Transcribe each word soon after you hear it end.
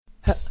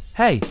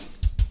Hey,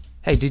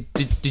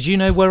 did you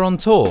know we're on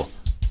tour?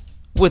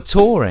 We're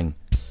touring.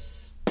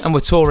 And we're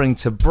touring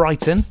to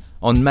Brighton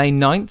on May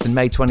 9th and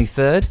May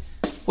 23rd.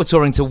 We're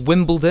touring to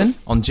Wimbledon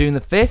on June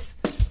the 5th.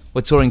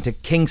 We're touring to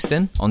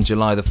Kingston on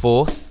July the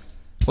 4th.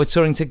 We're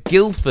touring to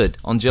Guildford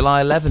on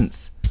July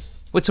 11th.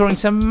 We're touring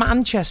to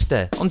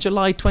Manchester on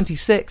July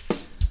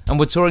 26th. And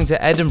we're touring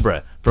to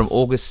Edinburgh from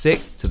August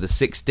 6th to the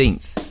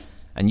 16th.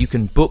 And you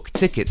can book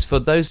tickets for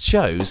those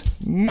shows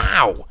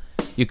now.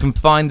 You can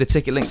find the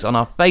ticket links on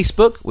our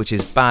Facebook, which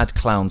is Bad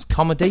Clowns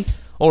Comedy,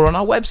 or on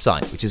our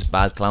website, which is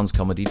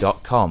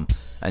badclownscomedy.com.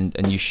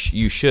 And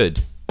you should.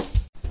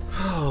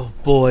 Oh,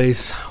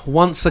 boys.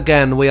 Once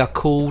again, we are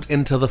called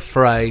into the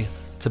fray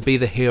to be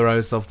the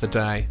heroes of the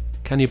day.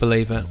 Can you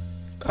believe it?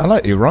 I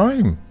like your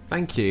rhyme.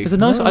 Thank you. It's a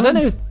nice. I don't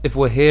know if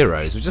we're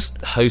heroes. We're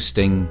just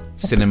hosting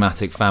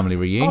cinematic family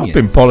reunions. I've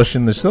been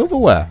polishing the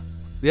silverware.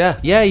 Yeah.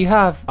 Yeah, you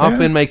have. I've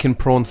been making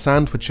prawn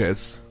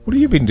sandwiches. What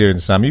have you been doing,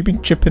 Sam? You've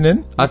been chipping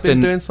in? I've been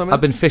doing something?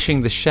 I've been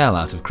fishing the shell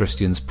out of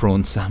Christian's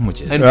prawn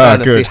sandwiches. In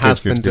fairness, he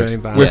has been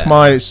doing that. With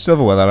my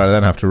silverware that I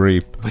then have to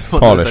With one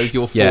polish. of those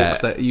your forks Yeah.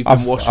 that you've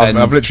been washing.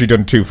 I've literally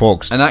done 2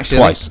 forks And actually,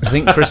 twice. I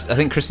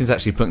think Christian's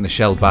actually putting the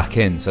shell back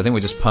in. So I think we're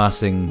just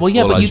passing. Well,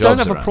 yeah, all but our you don't jobs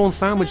have a around. prawn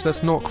sandwich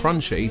that's not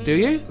crunchy, do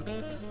you?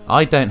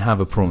 I don't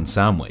have a prawn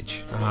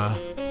sandwich.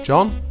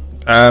 John?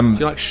 Do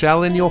you like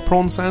shell in your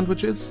prawn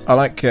sandwiches? I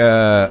like...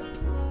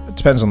 it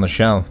depends on the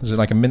shell. Is it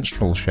like a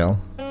minstrel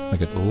shell? Like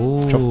a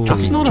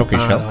That's not a chalky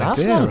bad shell? That's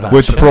idea. not a bad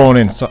With shell. prawn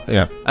inside,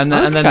 yeah. And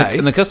then Okay.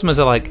 the customers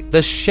are like,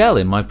 "There's shell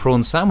in my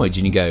prawn sandwich,"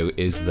 and you go,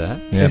 "Is there?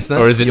 Yeah. Is there?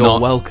 Or is it You're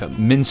not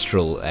welcome.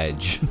 minstrel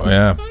edge?" Oh,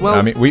 yeah. Well,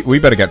 I mean, we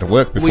better get to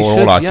work before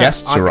all our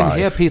guests I arrive. can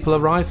hear people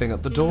arriving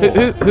at the door.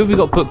 Who have we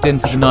got booked in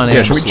for the 9 a.m.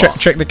 Yeah, should we slot?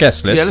 check the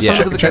guest list? Yeah, let's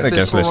have a look at the check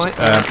guest list. All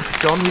right.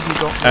 John, who have you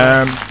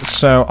got?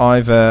 So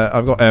I've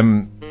got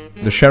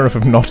the Sheriff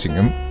of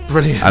Nottingham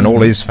Brilliant. and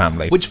all his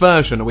family. Which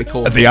version are we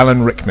talking? The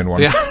Alan Rickman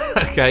one. Yeah.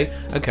 okay.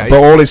 But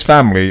all his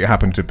family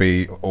happen to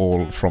be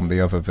all from the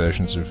other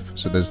versions of.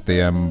 So there's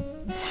the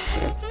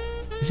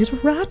Is it a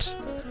rat?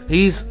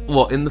 He's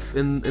what in the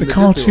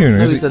cartoon, Disney one?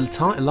 No, is he's it-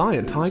 a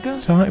lion, tiger.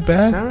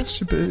 Bear?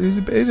 Sheriff? He's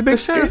a The big.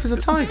 sheriff is a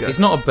tiger. He's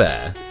not a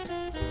bear.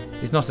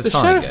 He's not a the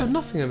tiger. sheriff of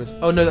Nottingham is.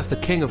 Oh no, that's the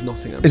king of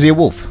Nottingham. Is he a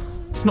wolf?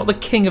 It's not the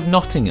king of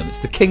Nottingham. It's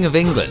the king of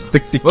England. The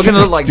We're king- going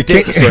to look like the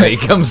king- dicks when he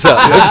comes up.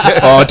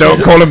 Oh,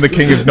 don't call him the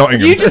King of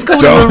Nottingham. You just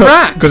called him a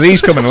rat. because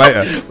he's coming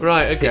later.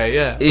 Right. Okay.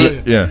 Yeah.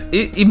 Yeah.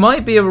 He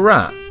might be a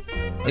rat.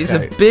 He's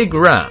Okay. a big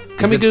rat.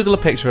 Can we Google a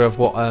picture of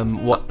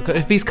what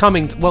if he's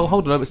coming? Well,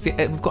 hold on.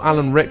 We've got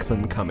Alan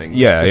Rickman coming.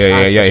 Yeah. as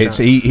the It's,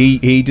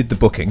 sheriff. he did the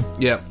booking.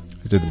 Yeah,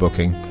 He did the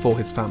booking. for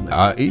his family.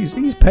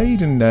 He's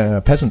paid in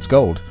peasant's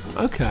gold.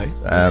 Okay,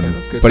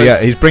 that's good. But So yeah,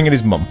 he's bringing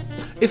his mum.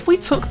 if we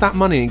took that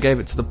money and gave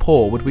it to the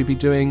poor, would we be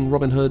doing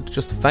Robin Hood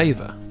just a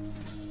favour?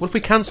 What if we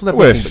cancel their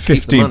Well, booking but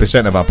keep the money?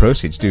 15% of our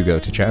proceeds do go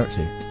to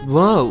charity,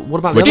 Well, what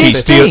about which the he other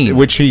 15?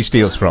 which he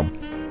steals from.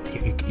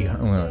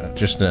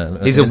 Just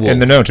He's a wolf. in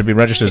the note to be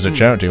registered as a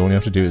charity. All you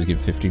have to do is give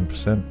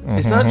 15%.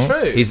 Is that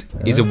true?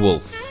 He's a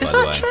wolf. Is by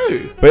the that way.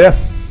 true? But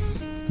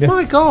yeah,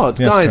 My God,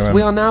 Yes, guys, so,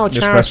 we are now a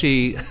just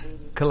charity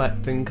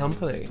collecting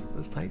company.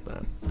 Let's take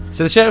that.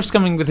 So the sheriff's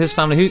coming with his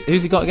family.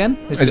 Who's he got again?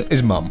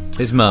 his mum.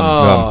 His mum.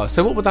 Oh,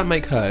 so what would that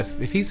make her?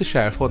 If he's a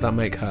sheriff, what would that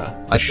make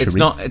her? It's Sharif.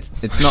 not. It's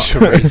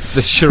not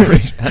the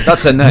Sharif.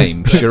 That's her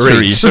name.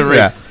 Sharif. Sharif.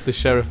 Yeah. The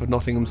sheriff of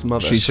Nottingham's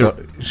mother. She's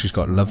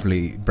got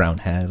lovely brown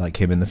hair like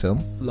him in the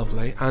film.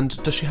 Lovely.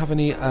 And does she have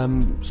any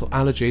sort of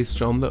allergies,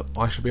 John, that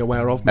I should be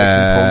aware of making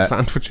prawn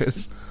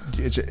sandwiches?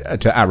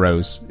 To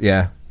arrows,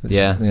 yeah.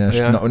 Yeah. She's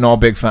Yeah. not a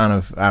big fan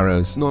of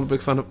arrows. Not a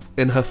big fan of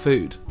in her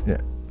food. Yeah.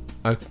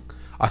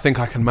 I think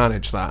I can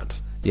manage that.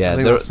 Yeah. I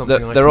think that's something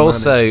I They're can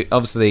also manage.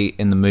 obviously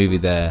in the movie.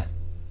 They're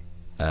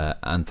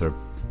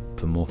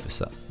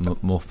anthropomorphic.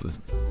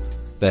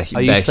 They're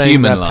Are you saying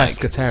human-like.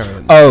 they're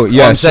pescatarians? Oh, What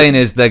yeah. I'm saying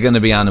is they're going to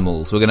be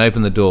animals. We're going to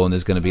open the door and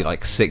there's going to be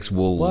like 6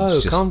 wolves. Whoa,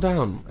 just calm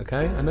down,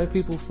 okay? I know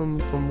people from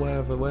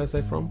wherever. Where's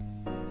they from?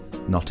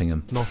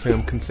 Nottingham.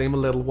 Nottingham can seem a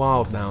little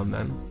wild now and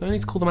then. No need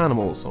to call them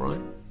animals, all right?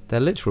 They're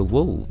literal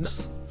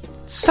wolves.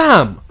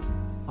 Sam!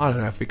 I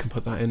don't know if we can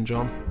put that in,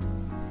 John.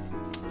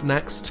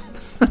 Next.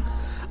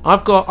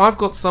 I've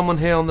got someone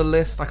here on the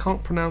list. I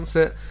can't pronounce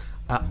it.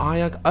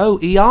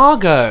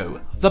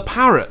 Iago, the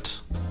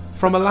parrot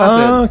from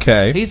Aladdin. Oh,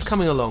 okay. He's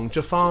coming along.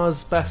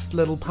 Jafar's best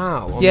little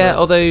pal. on Yeah, the-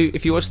 although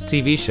if you watch the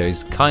TV show,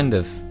 he's kind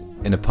of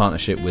in a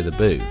partnership with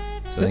Abu. So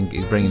I think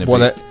he's bringing Abu.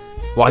 Well,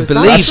 I Is that-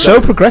 believe That's so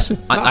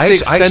progressive. That's the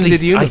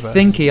extended universe. I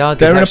think Iago's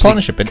They're in a actually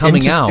partnership, an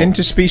coming out.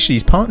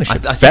 interspecies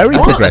partnership. I Very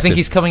think, progressive. I think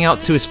he's coming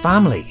out to his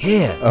family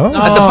here Oh.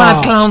 at the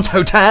Bad Clowns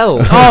Hotel.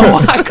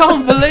 Oh, I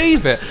can't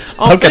believe it.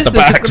 Our I'll get the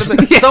business is bags.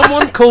 gonna be-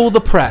 Someone call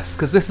the press,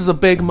 because this is a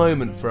big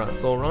moment for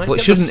us, all right? Well, it Get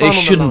the shouldn't. sun It on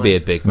the shouldn't be a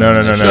line. big. No,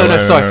 moment. no, no, No,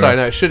 no, sorry, no.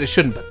 no, it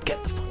shouldn't, but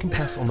get the fucking fucking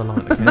press on the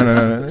line again.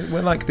 No.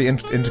 We're like the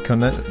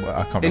intercontinental. Well,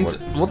 I can't remember.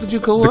 What did you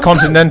call The it?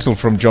 Continental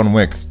from John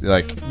Wick.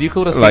 Like You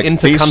called us like the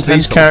these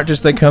intercontinental.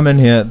 characters, they come in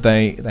here.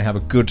 They have a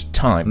good And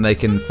time. they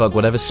can fuck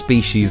whatever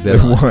species they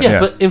like. Yeah,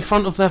 but in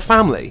front of their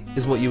family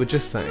is what you were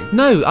just saying.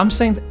 No, I'm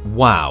saying...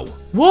 wow.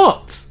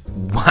 What?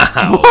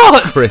 Wow.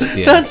 What?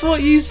 Christian. That's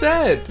what you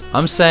said.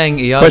 I'm saying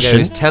Iago Question.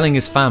 is telling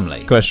his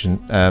family. Question.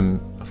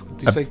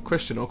 Did you say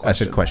Christian or question?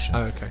 I said question.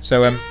 Oh, okay.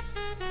 So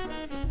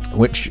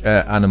which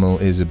animal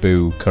is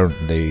Abu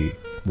currently?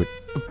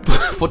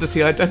 What does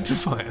he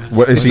identify as?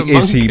 What is As he? a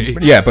Is he?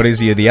 monkey? Yeah, but is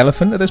he the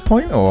elephant at this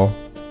point, or?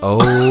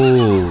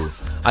 Oh.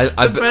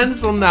 I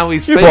Depends on how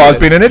he's You feeling. thought I'd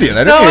been an idiot,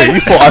 then, didn't No, you? You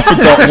thought I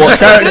forgot what I did a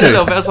character.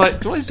 little bit. I was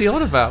like, what is he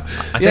on about?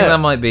 I think that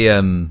might be...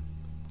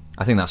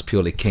 I think that's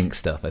purely kink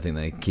stuff. I think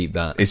they keep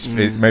that.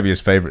 Maybe his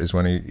favourite is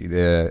when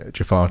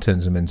Jafar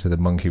turns him into the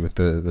monkey with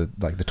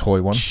the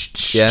toy one.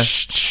 Yeah.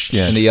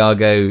 Yeah. And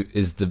Iago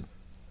is the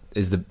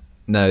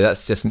no,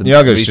 that's just the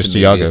Iago's recent just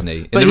movie, Iago. isn't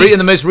he? But In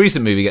the most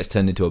recent movie, he gets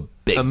turned into a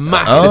big. A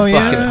massive Oh,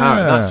 yeah. fucking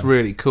parrot. That's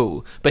really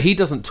cool. But he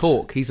doesn't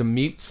talk. He's a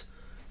mute.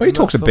 Well, he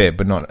talks a bit,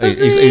 but not. Does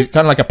He's he?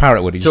 kind of like a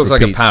parrot would. He He talks just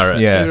like a repeats. parrot.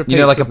 Yeah. He You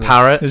know, like a doesn't he?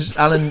 parrot. It's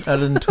Alan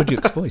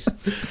Tudyk's voice.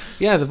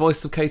 Yeah, the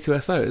voice of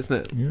K2SO, isn't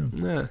it?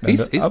 Yeah.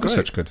 He's other great.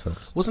 such good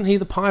films. Wasn't he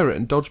the pirate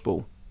in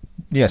Dodgeball?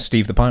 Yeah,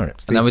 Steve the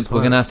Pirate. Now we're Steve the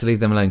going to Pirate. have to leave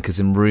them alone because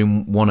in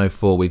room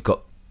 104 we've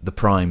got the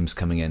Primes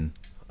coming in.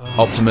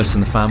 Optimus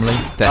and the family.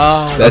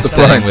 They're the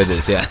staying Primes. with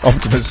us. Yeah.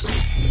 Optimus.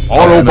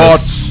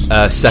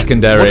 Autobots.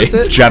 Secondary. What is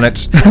it?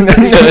 Janet.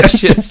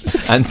 Tertius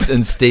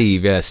and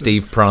Steve. Yeah,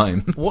 Steve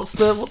Prime. What's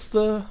the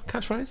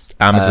catchphrase?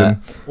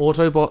 Amazon.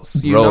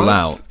 Autobots unite. Roll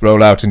out.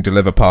 Roll out and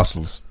deliver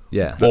parcels.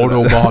 Yeah.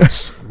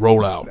 Autobots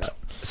roll out.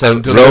 So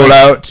Roll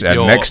out and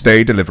your next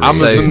day delivery.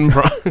 Amazon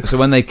Prime. So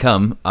when they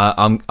come,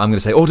 I'm going to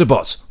say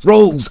Autobots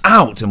rolls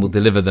out, and we'll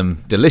deliver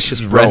them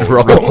delicious bread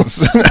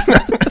rolls.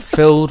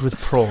 Filled with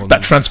prawns.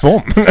 that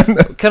transform.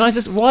 Can I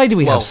just? Why do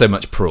we Well- have so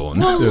much prawn?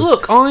 Well,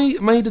 look, I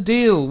made a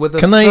deal with a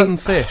Can they- certain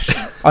fish.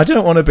 I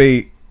don't want to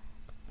be.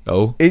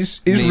 Oh, Is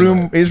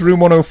Nemo. room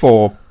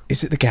 104?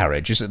 Is it the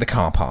garage? Is it the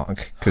car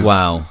park? 'Cause-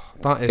 wow!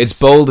 That is It's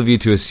bold of you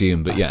to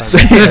assume, but yes.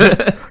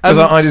 Because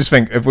I just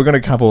think if we're going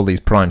to have all these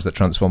primes that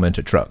transform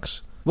into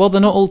trucks, Well, they're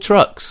not all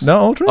trucks. no,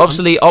 all trucks.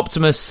 Obviously,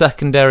 Optimus,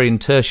 Secondary,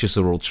 and Tertius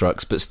are all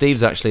trucks, but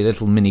Steve's actually a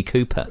little Mini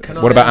Cooper.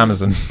 What about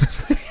Amazon?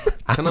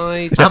 Can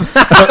I?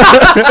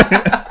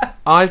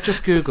 I've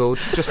just googled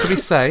just to be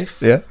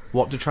safe. Yeah.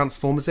 What do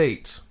Transformers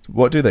eat?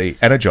 What do they eat?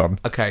 Energon.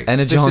 Okay.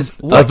 Energon, This is,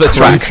 other,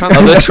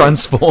 other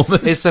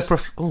Transformers. Is there?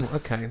 Oh,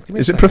 okay. Give me a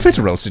Is it second.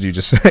 profiteroles? Did you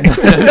just say?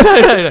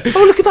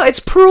 Oh, look at that! It's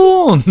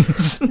prawns.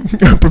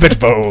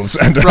 Profiteroles.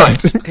 And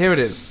Right. Here it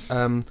is.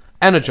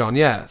 Energon.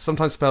 Yeah,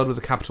 sometimes spelled with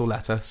a capital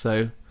letter.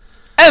 So.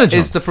 Energon.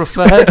 Is the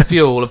preferred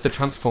fuel of the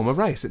Transformer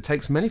race. It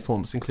takes many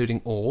forms,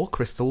 including ore,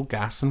 crystal,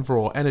 gas, and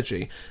raw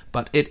energy.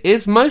 But it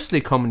is mostly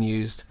common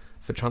used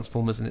for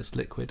Transformers in its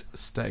liquid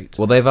state.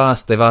 Well, they've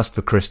asked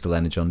for Crystal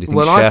Energon. Do you think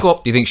Well, Chef? I've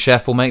got- Do you think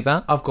Chef will make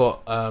that? I've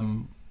got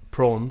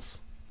prawns.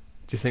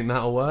 Do you think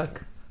that'll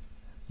work?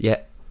 Yeah.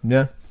 yeah.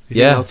 You think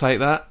Yeah. I'll take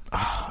that?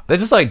 They're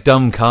just like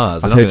dumb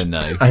cars. I don't even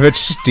know. I heard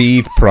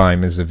Steve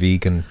Prime is a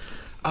vegan.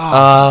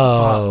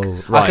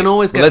 Oh, right. I can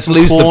always get Let's some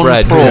lose the corn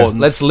bread. prawns.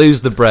 Let's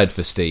lose the bread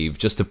for Steve.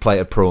 Just a plate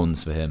of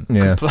prawns for him.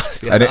 Yeah.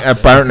 Yeah, And that's it.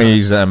 apparently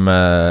he's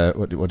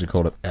what do you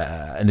call it?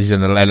 And he's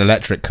in an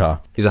electric car.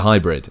 He's a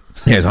hybrid.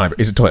 Yeah, he's a hybrid.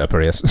 He's a Toyota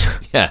Prius.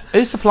 Yeah.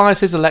 Who supplies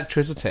his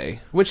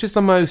electricity? Which is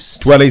the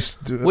most? well, he's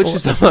Which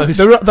is the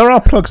most? There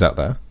are plugs out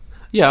there.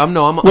 Yeah, I'm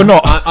We're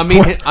not. I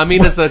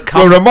mean, as a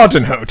We're a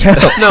modern hotel.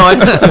 no,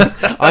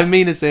 I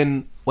mean, as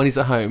in when he's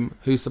at home,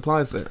 who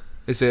supplies it?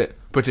 Is it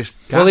British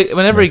Gas? Well,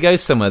 whenever he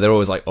goes somewhere, they're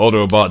always like,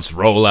 Autobots,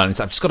 roll out. And it's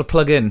like, I've just got to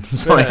plug in.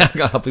 Sorry,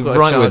 Yeah. I'll be Gotta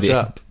right with charge you.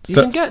 up. You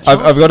So can get.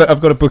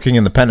 I've got a booking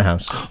in the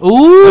penthouse.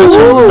 Ooh,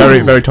 So very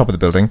very top of the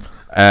building.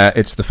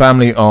 It's the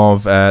family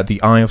of the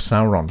Eye of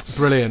Sauron.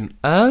 brilliant.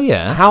 Oh,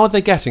 yeah. How are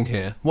they getting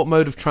here? What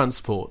mode of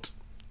transport?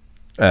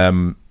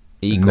 Eagle,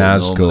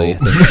 Nazgul. normally,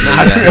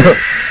 I think.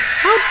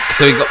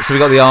 Yeah. So we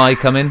got the eye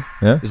coming.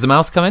 Yeah. Is the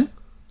mouth coming?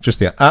 Just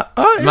the Mouth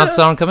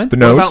Sauron coming? the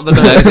nose, about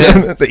the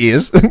nose? the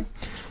ears.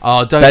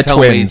 Oh, don't They're tell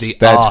twins. me the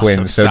They're arse twins.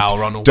 of So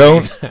Sauron will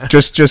don't be-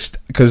 just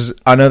because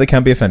I know they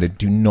can be offended.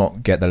 Do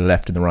not get the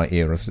left and the right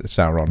ear of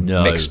Sauron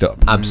No. mixed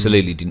up.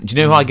 Absolutely. Do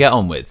you know who I get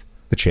on with?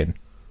 The chin.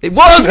 It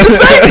was going to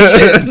say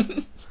the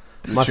chin.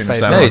 My Chin of favourite.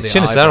 Sauron. No, are it's the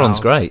Chin of eyebrows. Sauron's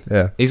great.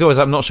 Yeah. He's always.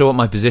 I'm not sure what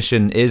my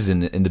position is in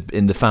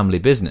the family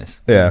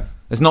business. Yeah.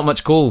 There's not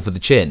much call for the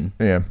chin.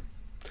 Yeah.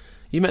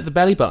 You met the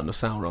belly button of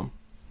Sauron.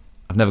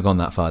 I've never gone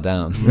that far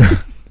down.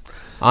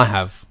 I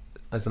have,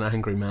 as an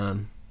angry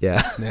man.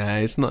 Yeah. Yeah,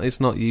 it's not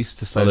used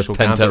to All the social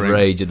pent up gatherings.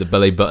 rage at the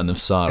belly button of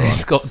He's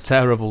Sauron. got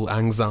terrible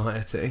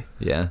anxiety.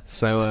 Yeah.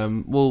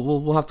 So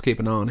we'll have to keep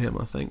an eye on him.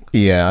 I think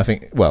Yeah. I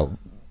think. Well,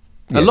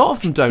 a lot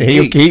of them don't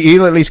he'll eat.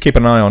 he'll at least keep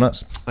an eye on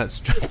us. That's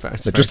fair.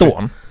 But just the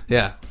one.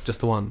 Yeah, just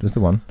the one. Just the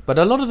one. But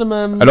a lot of them.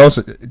 And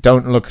also,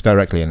 don't look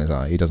directly in his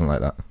eye. He doesn't like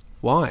that.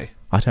 Why?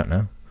 I don't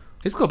know.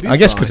 He's got a beautiful I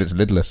guess because eye. it's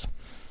lidless.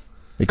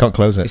 He can't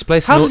close He's it.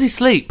 placed How does he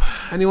sleep?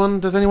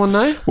 Does anyone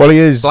know? Well, he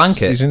is.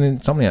 Blanket. He's an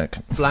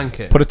insomniac.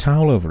 Blanket. Put a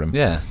towel over him.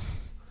 Yeah.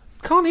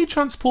 Can't he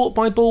transport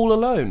by ball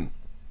alone?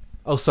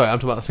 Oh, sorry, I'm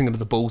talking about the thing of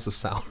the balls of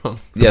Sauron.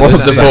 Yeah,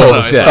 balls the of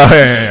balls, Sauron. yeah. Oh,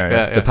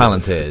 yeah. The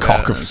Palantirs.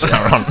 Cock of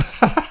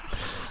Sauron.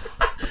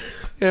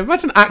 Yeah,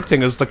 imagine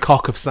acting as the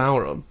cock of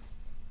Sauron.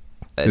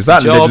 Is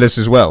that lidless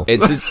as well?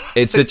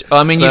 It's a.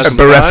 I mean, you. Circumcised?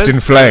 Bereft in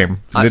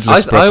flame.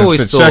 Lidless, I always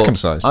thought.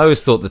 circumcised. I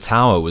always thought the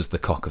tower was the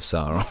cock of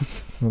Sauron.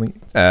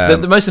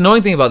 Um, The most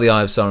annoying thing about the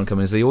Eye of Sauron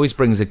coming is he always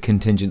brings a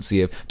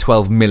contingency of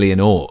 12 million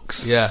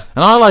orcs. Yeah.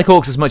 And I like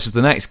orcs as much as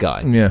the next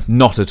guy. Yeah.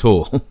 Not at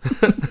all.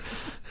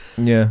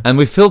 yeah. And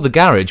we filled the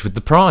garage with the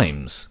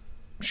primes.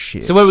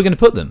 Shit. So where are we going to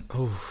put them?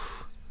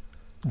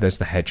 There's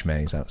the hedge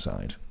maze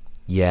outside.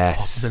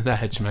 Yes. In the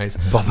hedge maze.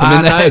 Pop them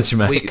in the no, hedge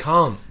maze. We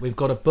can't. We've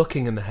got a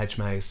booking in the hedge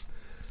maze.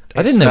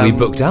 I didn't know we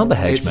booked out the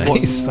hedge it's maze.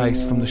 What's his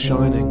face from The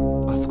Shining?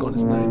 I've forgotten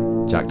his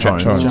name. Jack Jack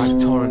Torrance. Torrance.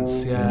 Jack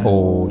Torrance, yeah.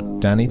 Or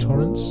Danny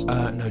Torrance?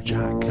 No,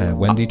 Jack.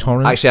 Wendy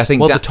Torrance? Actually, I think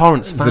Well, Da- the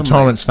Torrance family. The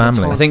Torrance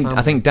family.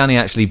 I think Danny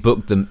actually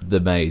booked the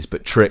maze,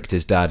 but tricked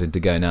his dad into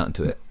going out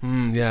into it.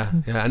 Yeah,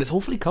 and it's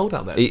awfully cold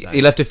out there He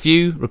today. left a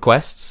few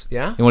requests.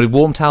 Yeah? He wanted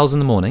warm towels in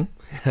the morning.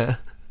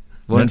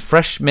 Wanted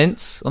fresh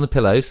mints on the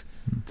pillows.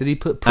 Did he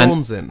put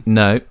prawns in?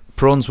 No,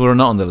 prawns were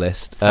not on the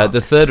list.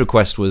 The third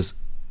request was,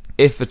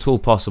 if at all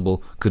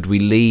possible, could we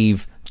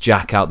leave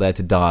Jack out there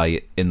to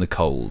die in the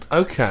cold?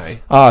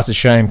 Okay. Oh, it's a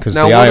shame because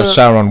Now, the what Eye of are-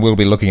 Sauron will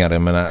be looking at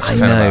him, and that's I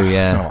kind of know, a-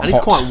 yeah. oh, And it's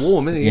hot. quite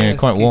warm, isn't it? Yeah, to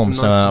quite keep warm. him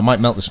So nice I and- might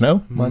melt the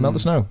snow. Melt the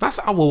snow. That's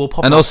we'll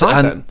pop And also- outside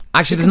and then.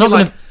 actually, It there's could not be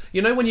gonna- like,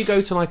 you know when you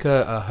go to like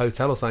a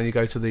hotel or something, you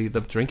go to the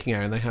drinking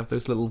area and they have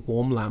those little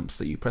warm lamps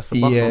that you press the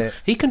button Yeah. on.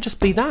 He can just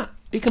be that.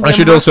 He can. Be I a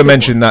should also massive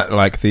mention one. that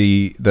like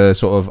the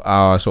sort of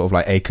our sort of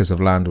like acres of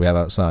land we have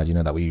outside, you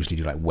know, that we usually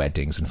do like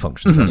weddings and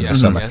functions in the Yes,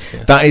 summer. yes.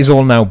 That is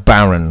all now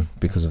barren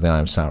because of the Eye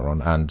of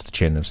Sauron and the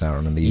Chin of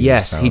Sauron and the Ear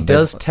Yes, of Sauron. he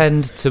does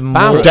tend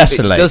to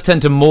Desolate. It does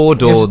tend to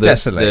Mordor It's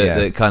desolate,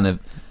 the kind of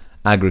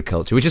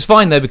agriculture, which is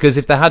fine though, because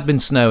if there had been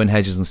snow and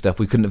hedges and stuff,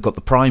 we couldn't have got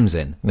the primes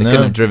in. They No.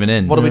 couldn't have driven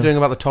in. What are we doing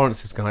about the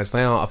Torrances, guys?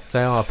 They are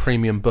a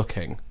premium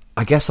booking.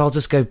 I guess I'll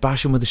just go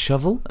bash them with a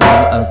shovel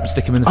and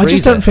stick them in the I freezer.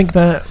 just don't think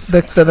they're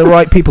the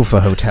right people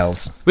for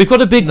hotels. We've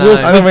got a big No. walk.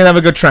 I don't think they have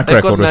a good track They've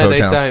record got, with no, they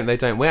hotels. don't. They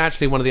don't. We're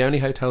actually one of the only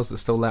hotels that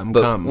still let them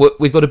But come.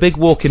 we've got a big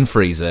walk-in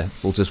freezer.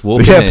 We'll just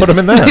walk Yeah, them in. put 'em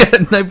in there.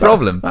 Yeah, no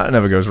problem. That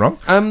never goes wrong.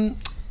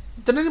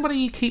 Did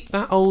anybody keep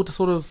that old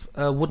sort of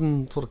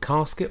wooden sort of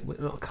casket?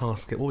 Not a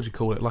casket. What would you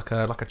call it? Like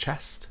a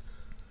chest.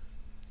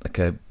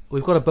 Okay.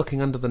 We've got a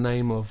booking under the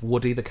name of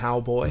Woody the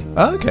Cowboy.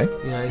 Oh, okay.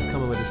 Yeah, he's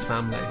coming with his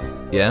family.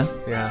 Yeah?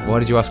 Yeah. Why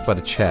did you ask about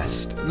a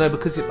chest? No,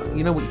 because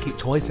you know what you keep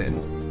toys in,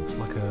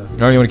 like a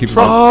Oh, you want to keep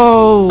Trunk.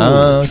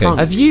 Oh! okay. Trunk.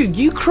 Have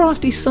you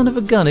crafty son of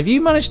a gun, have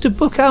you managed to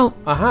book out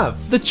I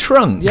have. the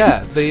trunk?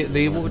 Yeah,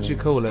 the what would you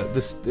call it?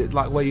 This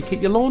like where you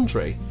keep your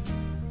laundry.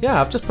 Yeah,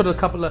 I've just put a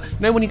couple of. You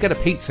know when you get a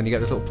pizza and you get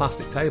those little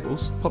plastic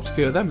tables, popped a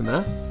few of them in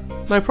there.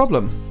 No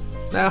problem.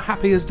 They're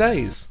happy as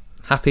days.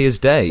 Happy as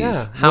days.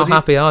 Yeah. How Woody-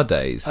 happy are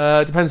days?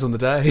 Depends on the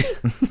day.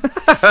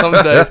 Some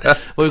days. Well,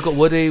 we've got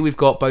Woody, we've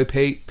got Bo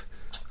Peep.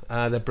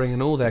 They're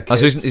bringing all their Oh,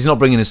 kids. so he's not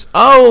bringing us.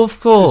 Oh, of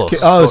course.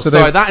 Oh, so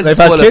sorry, they've- that is a they've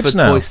had spoiler kids for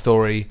now. Toy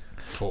Story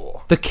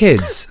 4. The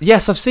kids.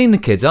 Yes, I've seen the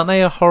kids. Aren't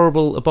they a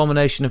horrible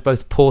abomination of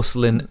both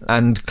porcelain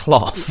and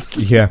cloth?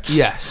 Yeah.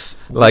 Yes.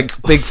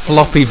 Like big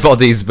floppy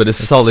bodies, but a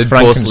solid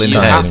Frankenstein. porcelain You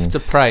head. have to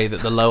pray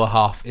that the lower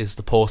half is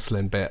the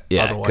porcelain bit.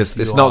 Yeah, otherwise because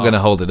you it's not are- going to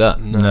hold it up.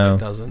 No, it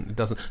doesn't. It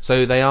doesn't.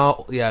 So they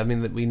are. Yeah, I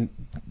mean that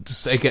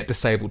they get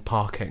disabled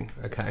parking.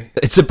 Okay.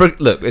 It's a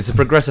it's a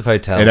progressive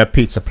hotel. In a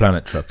Pizza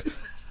Planet truck.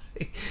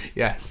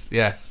 Yes.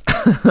 Yes.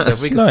 So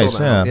if we can nice, sort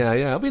that out, yeah.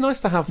 yeah. It'd be nice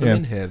to have them Yeah.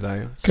 in here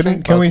though.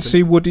 Can we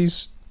see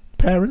Woody's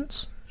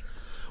parents?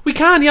 We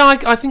can. Yeah.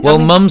 I think. Well, I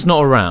mean, Mum's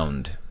not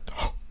around.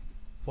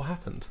 what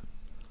happened?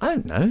 I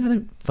don't know. I don't What do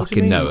you fucking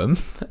mean? know him.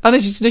 I know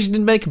she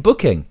didn't make a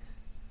booking.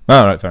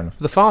 Oh, right, fair enough.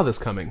 The father's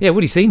coming. Yeah,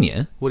 Woody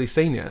Senior. Woody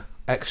Senior,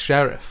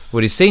 ex-sheriff.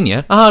 Woody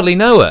Senior. I hardly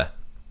know her.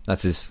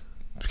 That's his.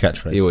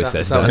 Catchphrase. He always That-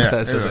 says that that. makes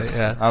sense, doesn't it?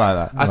 Yeah. I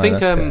like that. I think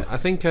that. I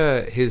think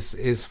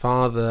his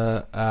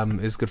father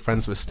is good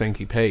friends with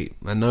Stinky Pete,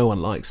 and no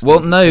one likes. Well,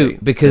 Stinky no,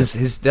 Pete. because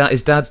his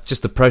dad's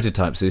just a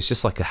prototype, so it's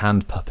just like a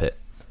hand puppet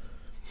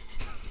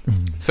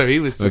So he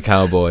was of a just,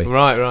 cowboy.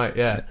 right,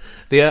 yeah.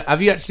 The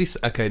have you actually?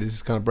 Okay, this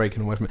is kind of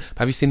breaking away from it.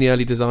 Have you seen the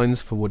early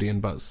designs for Woody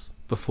and Buzz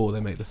before they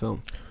made the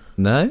film?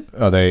 No,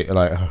 Are they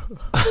like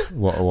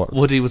what?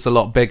 Woody was a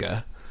lot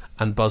bigger,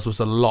 and Buzz was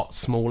a lot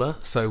smaller.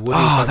 So Woody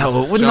was like that this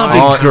wouldn't that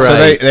giant- be So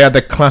great. they had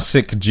the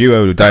classic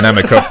duo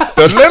dynamic of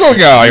the little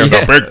guy and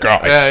the big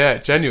guy. Yeah,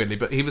 genuinely.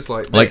 But he was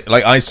like Like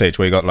Ice Age,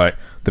 where you got like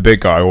the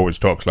big guy always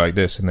talks like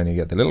this, and then you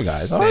get the little guy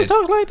always Sid.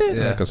 talks like this,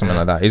 Yeah, or something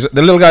yeah. like that.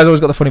 The little guy's always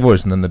got the funny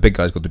voice, and then the big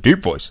guy's got the deep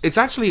voice. It's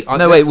actually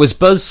no, wait, was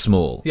Buzz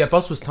small? yeah.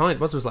 Buzz was tiny.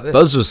 Buzz was like this.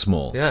 Buzz was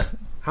small. Yeah.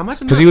 How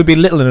imagine Because that? he would be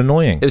little and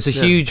annoying. It was a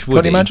Yeah. huge Woody.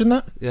 Can't you imagine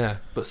that? Yeah,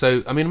 but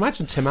so I mean,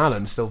 imagine Tim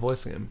Allen still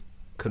voicing him.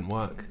 Couldn't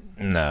work.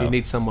 No. You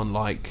need someone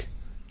like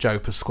Joe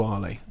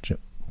Pasquale.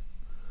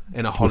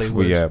 in a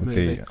Hollywood with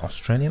movie. the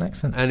Australian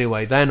accent.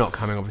 Anyway, they're not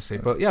coming, obviously.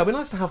 But yeah, it'd be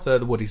nice to have the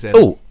Woodies in.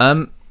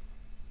 Oh,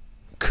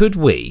 could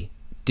we,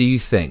 do you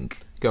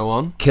think, Go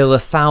on. kill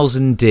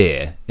 1,000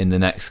 deer in the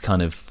next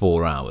kind of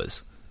 4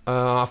 hours?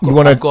 I've You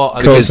wanna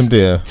got kill some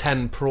deer?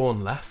 10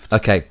 prawn left.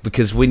 Okay,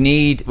 because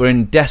we're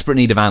in desperate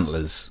need of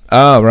antlers.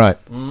 Oh, right.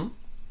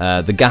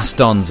 The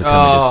Gastons are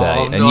coming to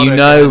say, and not you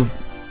know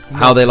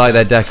how they like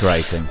their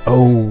decorating.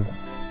 Oh,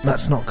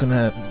 that's not going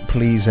to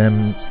please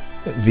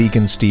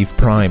vegan Steve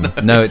Prime.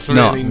 No, it's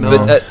really not.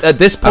 not. But at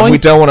this And we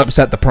point, don't want to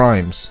upset the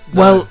Primes.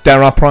 well,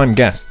 They're our Prime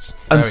guests.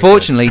 Very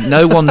unfortunately,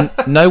 no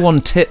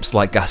one tips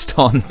like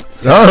Gaston.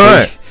 All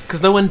right.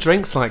 Because no one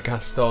drinks like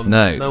Gaston.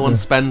 No. No one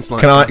spends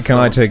like Can Gaston.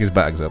 I take his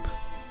bags up?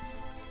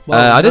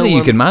 Well, I don't no think you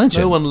one- can manage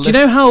no it. one Do you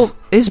know how lifts-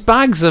 his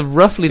bags are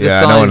roughly the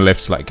size no one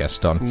lifts like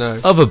Gaston. No.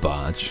 of a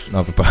barge?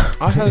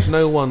 I heard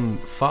no one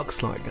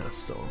fucks like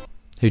Gaston.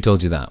 Who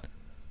told you that?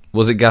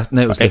 Was it Gaston?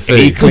 No, it was the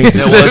He food. cleaned, It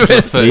was the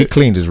he food.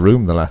 cleaned his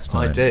room the last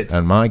time. I did.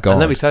 And my God. And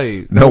let me tell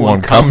you, no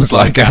one comes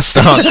like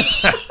Gaston.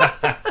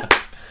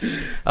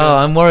 Oh,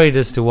 I'm worried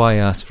as to why he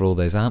asked for all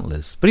those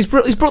antlers. But he's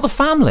brought the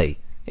family.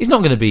 He's not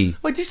going to be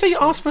Wait, did you say you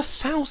asked for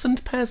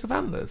 1,000 pairs of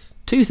antlers?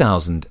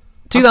 2,000.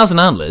 2,000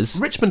 antlers?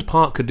 Richmond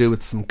Park could do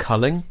with some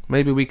culling.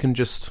 Maybe we can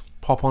just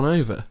pop on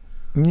over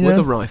Yeah. with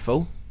a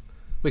rifle.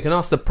 We can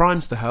ask the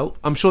Primes to help.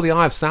 I'm sure the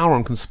Eye of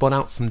Sauron can spot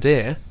out some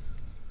deer.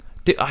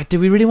 Do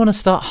we really want to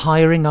start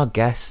hiring our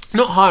guests?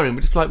 Not hiring,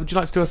 but just like, would you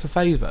like to do us a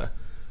favour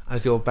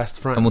as your best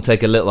friend? And we'll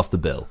take a little off the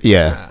bill.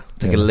 Yeah.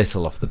 Take a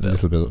little off the A bill.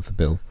 little bit of the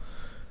bill.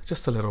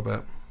 Just a little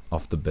bit.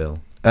 Off the bill.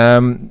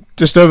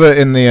 Just over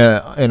in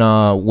the in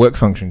our work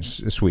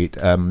functions suite,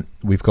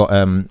 we've got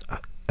a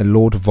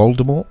Lord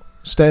Voldemort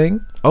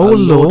staying. Oh,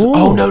 Lord.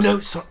 Oh, no,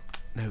 sorry.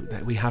 No,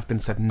 we have been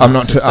said not I'm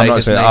not to t- say I'm not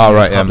his saying- name oh, in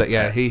right, public.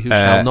 Yeah, he who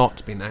shall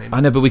not be named. I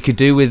know, but we could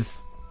do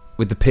with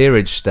the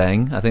peerage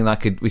staying. I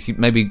think we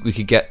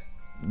could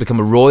become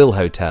a royal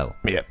hotel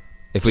Yeah.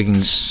 if we can.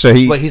 So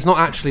he. But he's not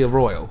actually a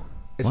royal.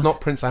 It's What?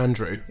 not Prince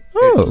Andrew.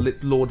 Oh.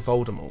 It's Lord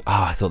Voldemort.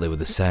 Oh, I thought they were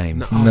the same.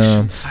 No, I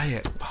shouldn't say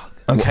it. Fuck.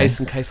 Okay.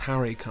 In case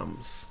Harry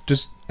comes.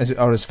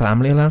 Are his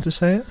family allowed to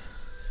say it?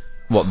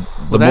 What Well,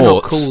 the they're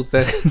not Morts? called.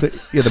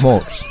 Yeah, the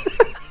Morts.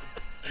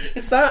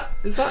 Is that?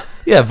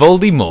 Yeah,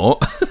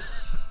 Voldemort,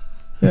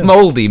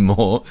 Moldy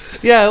Mort,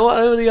 Yeah. What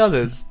are the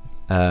others?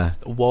 Uh,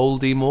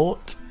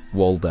 Woldemort,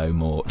 Waldo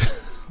Mort,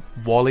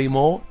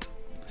 Wollymort.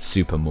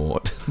 Super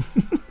Mort,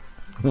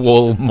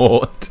 Wall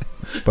Mort,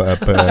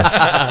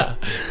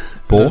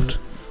 Bort.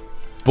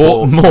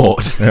 Bort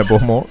Mort. Yeah,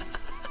 Bort Mort.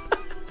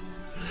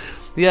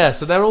 Yeah.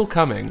 So they're all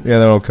coming. Yeah,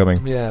 they're all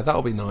coming. Yeah,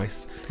 that'll be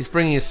nice. He's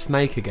bringing his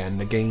snake again,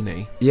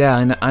 Nagini. Yeah,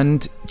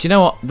 and do you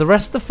know what? The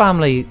rest of the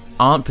family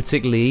aren't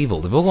particularly evil.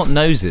 They've all got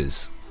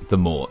noses. The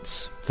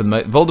Morts.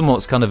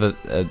 Voldemort's kind of a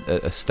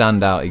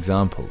standout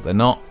example. They're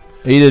not.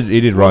 He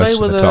did rise they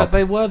to were the top.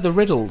 They were the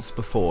Riddles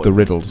before. The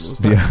Riddles. Was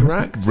that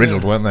correct?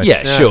 Riddled, weren't they?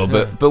 Yeah, Yeah, sure,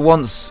 yeah. but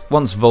once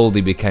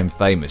Voldy became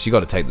famous, you got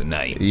to take the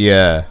name.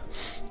 Yeah.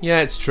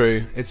 Yeah, it's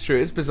true. It's true.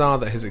 It's bizarre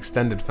that his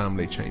extended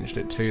family changed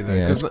it too, though.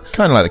 Yeah. 'cause It's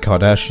kind of like the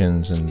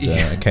Kardashians and the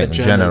Caitlyn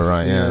Jenner, Jenners,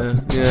 right?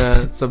 Yeah.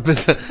 yeah. It's a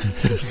bizarre,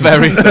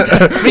 very.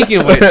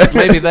 Speaking of which,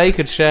 maybe they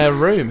could share a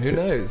room. Who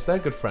knows? They're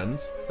good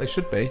friends. They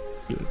should be.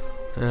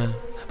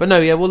 But no,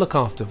 yeah, we'll look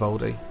after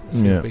Voldy.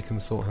 See Yeah. if we can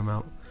sort him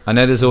out. I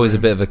know there's always a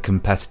bit of a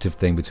competitive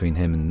thing between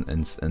him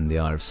and the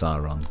Eye of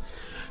Sauron.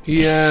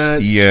 Yeah.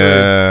 It's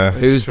Yeah. True.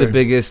 Who's It's the true.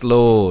 biggest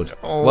lord?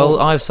 Oh. Well,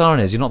 Eye of Sauron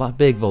is. You're not that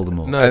big,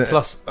 Voldemort. No,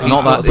 plus he's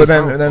not that- as But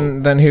powerful.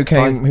 then who It's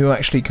came? Who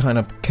actually kind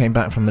of came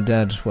back from the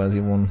dead? Where's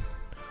the one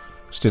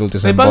still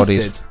They both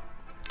disembodied? did.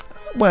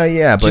 Well,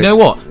 yeah, but Do you know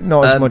what?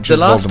 not as much the as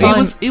last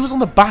Voldemort. He was on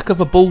the back of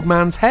a bald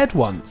man's head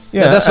once.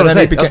 Yeah, that's what and I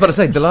then said. he I was became- about to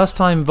say, the last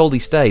time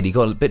Voldy stayed, he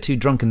got a bit too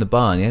drunk in the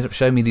bar and he ended up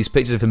showing me these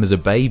pictures of him as a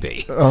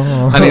baby.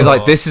 Oh. And he's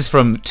like, this is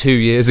from 2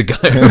 years ago.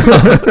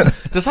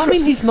 Does that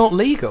mean he's not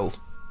legal?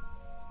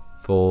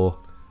 For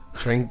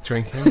Drinking.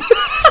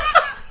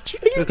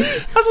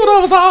 That's what I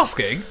was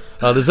asking.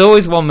 there's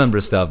always one member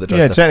of staff that tries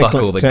Yeah, to fuck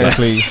all the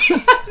guests.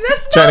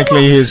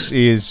 technically,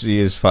 he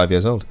is 5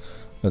 years old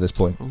at this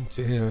point. Oh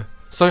dear.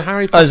 So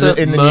Harry As Potter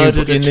in the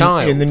murdered new, a in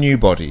child. the new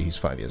body, he's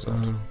 5 years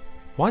old.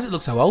 Why does it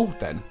look so old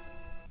then?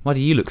 Why do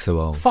you look so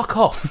old? Fuck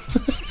off.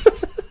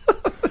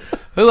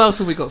 Who else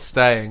have we got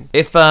staying?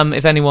 If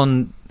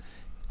anyone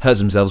hurts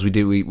themselves,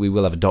 we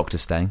will have a doctor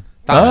staying.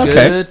 That's Oh,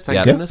 okay. good. Thank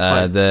Yeah. goodness.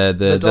 The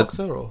the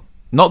doctor or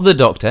not the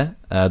doctor,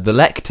 the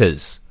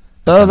lectors.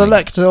 Oh, the Coming.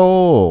 lectors.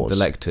 The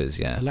lectors,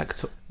 yeah. the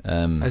lector,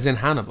 Um, as in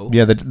Hannibal.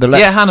 Yeah, the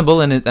yeah, Hannibal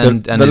and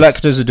the his-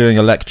 lectors are doing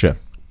a lecture.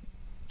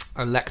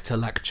 A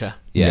lecture.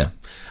 yeah.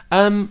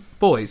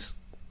 Boys,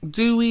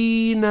 do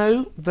we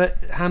know that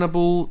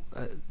Hannibal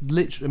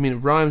literally? I mean,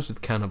 it rhymes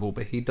with cannibal,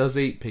 but he does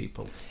eat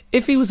people.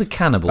 If he was a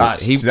cannibal,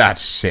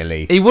 That's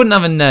silly. he wouldn't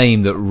have a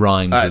name that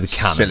rhymes with That's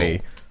cannibal.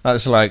 silly.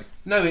 That's like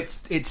No,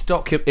 it's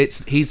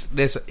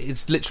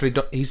literally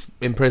he's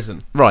in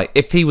prison. Right,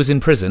 if he was in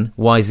prison,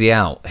 why is he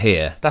out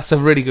here? That's a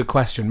really good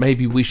question.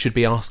 Maybe we should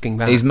be asking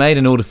that. He's made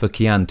an order for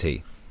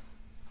Chianti.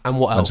 And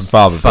what and else? some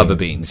fava Fava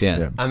beans,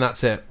 yeah. And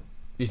that's it.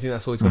 You think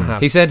that's all he's going to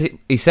have?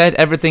 He said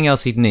everything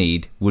else he'd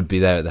need would be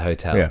there at the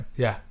hotel. Yeah.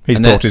 Yeah. He's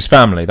And brought his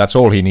family. That's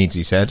all he needs,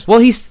 he said. Well,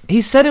 he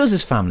said it was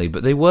his family,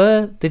 but they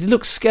did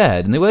look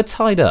scared and they were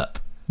tied up.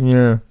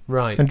 Yeah.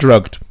 Right. And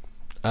drugged.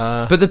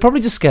 But they're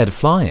probably just scared of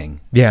flying.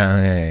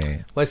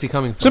 Yeah. Where's he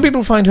coming from? Some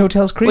people find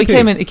hotels Well, creepy.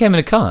 he came in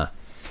a car.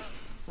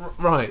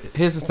 Right.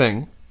 Here's the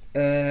thing.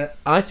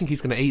 I think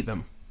he's going to eat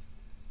them.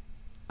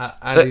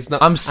 And he's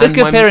not. I'm sick and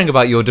of my- hearing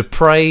about your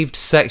depraved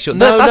sexual...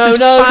 No, that's his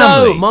no.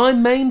 family. My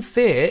main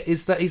fear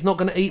is that he's not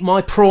going to eat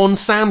my prawn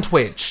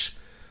sandwich.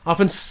 I've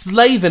been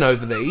slaving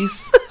over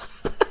these.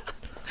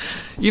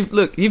 You've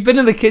been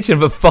in the kitchen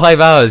for 5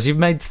 hours. You've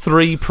made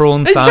 3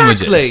 prawn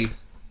sandwiches.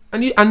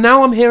 Exactly. And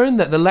now I'm hearing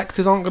that the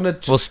Lectors aren't going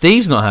to... Well,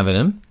 Steve's not having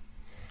them.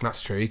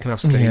 That's true. You can have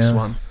Steve's Yeah.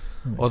 one.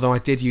 Although I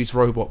did use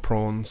robot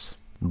prawns.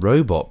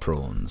 Robot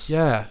prawns.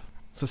 Yeah.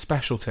 It's a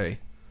specialty.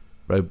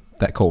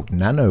 They're called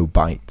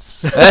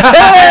nanobites.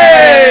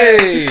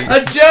 Hey!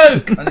 A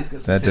joke!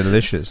 They're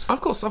delicious.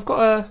 I've got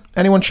a...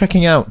 Anyone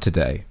checking out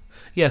today?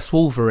 Yes,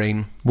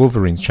 Wolverine.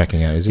 Wolverine's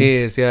checking out, is he? He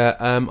is, yeah.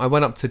 I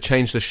went up to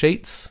change the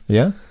sheets.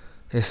 Yeah?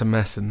 It's a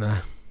mess in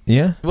there.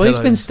 Yeah? Well, he's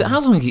been... Pillows. How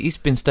long he's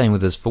been staying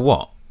with us for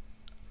what?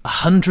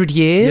 100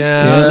 years?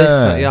 Yeah, Yeah.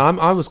 listen,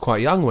 I was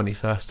quite young when he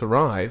first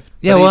arrived.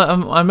 Yeah, But he-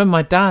 well, I remember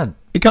my dad.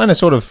 He kind of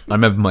sort of... I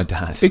remember my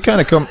dad. He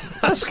kind of comes...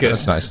 That's good.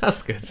 That's nice.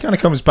 That's good. He kind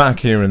of comes back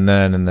here and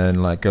then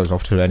like goes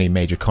off to any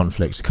major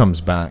conflict, comes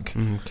back.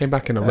 Came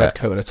back in a red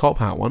coat and a top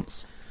hat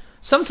once.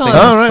 Sometimes,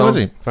 Oh, right, was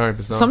he? Very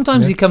bizarre.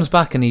 sometimes Yeah. he comes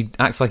back and he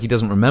acts like he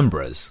doesn't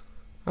remember us,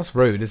 That's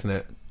rude, isn't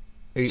it?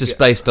 He just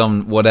based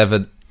on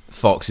whatever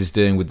Fox is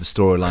doing with the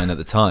storyline at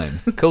the time.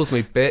 calls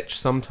me bitch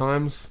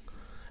sometimes.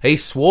 He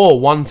swore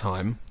one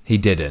time. He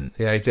didn't.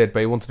 Yeah, he did,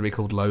 but he wanted to be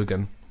called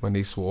Logan when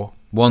he swore.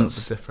 Once,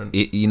 That's different.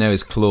 you know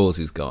his claws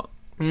he's got.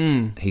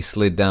 He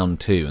slid down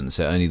 2, and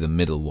so only the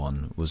middle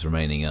one was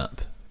remaining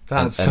up.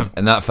 That's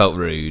and that felt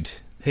rude.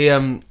 he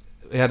had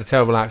a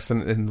terrible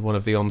accident in one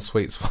of the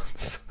en-suites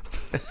once.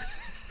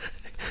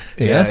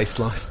 Yeah? he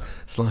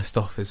sliced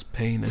off his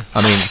penis.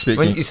 I mean, When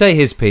speaking... you say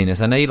his penis,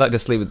 I know you like to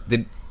sleep with...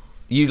 Did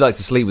you like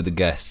to sleep with the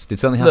guests? Did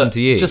something happen Look,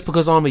 to you? just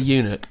because I'm a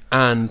eunuch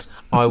and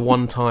I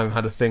one time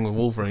had a thing with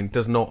Wolverine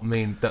does not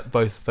mean that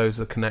both of those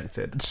are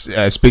connected.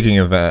 Speaking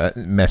of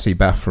messy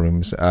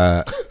bathrooms,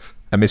 a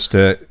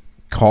Mr.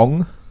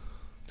 Kong,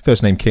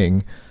 first name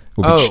King,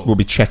 will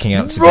be checking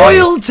out today.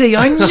 Royalty!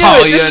 I knew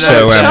Oh, it! yeah, There's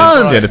no,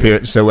 no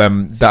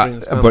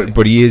chance. chance!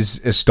 But he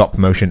is a stop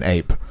motion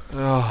ape.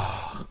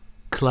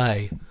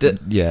 Clay.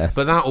 Yeah.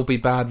 But that will be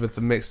bad with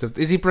the mixed of...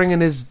 Is he bringing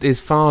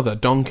his father,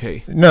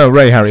 Donkey? No,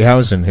 Ray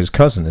Harryhausen, his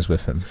cousin, is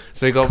with him.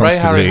 So you got Ray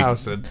Constantly-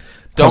 Harryhausen,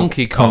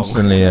 Donkey Kong.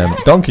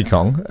 Constantly, Donkey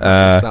Kong,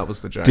 That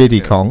was the joke. Diddy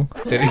yeah. Kong,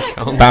 Diddy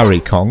Kong. Barry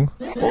Kong,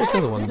 What was the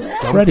other one?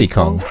 Donkey Freddy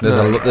Kong.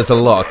 There's a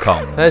lot of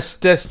Kong. There's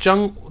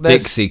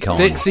Dixie Kong.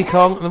 Dixie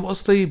Kong. And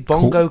what's the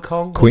Bongo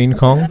Kong? Queen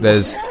Kong.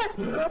 There's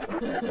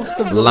What's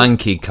the...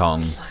 Lanky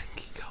Kong.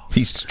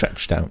 He's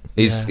stretched out.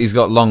 He's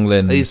got long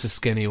limbs. He's the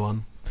skinny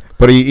one.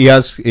 But he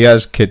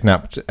has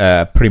kidnapped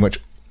pretty much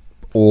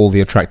all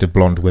the attractive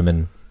blonde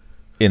women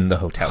in the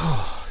hotel.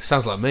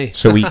 Sounds like me.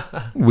 So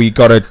we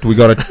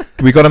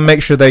gotta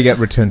make sure they get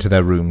returned to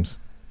their rooms.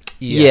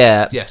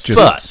 Yeah, Yes,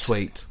 but-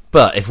 sweet.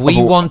 But if we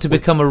Well, want to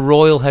become a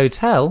royal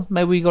hotel,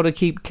 maybe we got to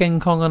keep King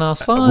Kong on our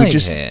side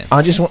here.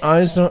 I just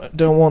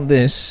don't want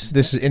this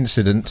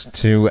incident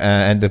to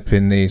end up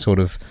in the sort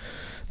of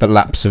the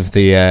laps of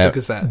the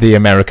Gazette. the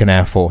American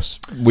Air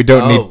Force. We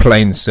don't Oh. need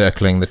planes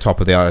circling the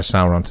top of the Eye of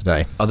Sauron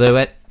today.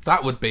 Although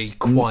That would be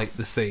quite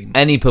the scene.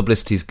 any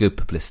publicity is good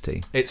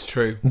publicity. It's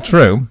true.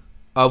 True.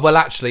 Well,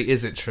 actually,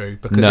 is it true?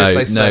 Because No, if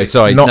they say...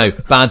 sorry, Not- no.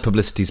 Bad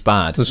publicity's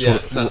bad. The Yeah,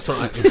 sort that's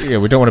right. yeah,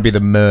 we don't want to be the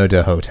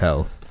murder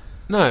hotel,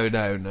 No.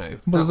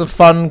 but the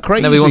fun,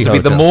 crazy. No, we want to be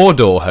the hotel.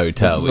 Mordor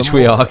Hotel, which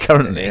we are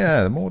currently.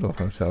 Yeah, the Mordor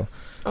hotel.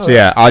 Oh, So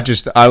yeah,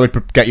 I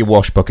would get your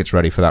wash buckets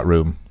ready for that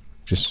room.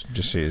 Just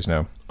so you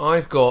know.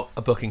 I've got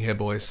a booking here,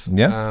 boys.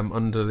 Yeah.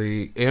 Under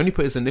the... He only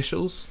put his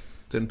initials.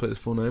 Didn't put his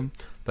full name.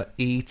 But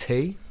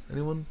E.T.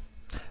 Anyone?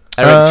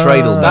 Eric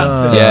Tradle.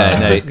 That's it. Yeah,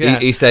 no.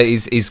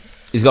 Yeah.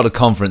 He's got a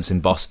conference in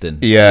Boston.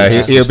 Yeah,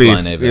 He's he'll just be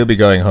flying over. he'll be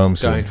going home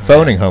soon. Going home.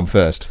 Phoning home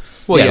first.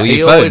 Well, Yeah, yeah, well, he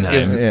you always phone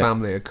gives home. his Yeah.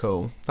 family a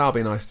call. That'll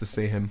be nice to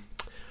see him.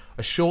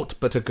 A short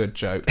but a good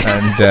joke.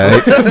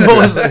 And What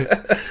was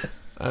it?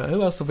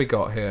 Who else have we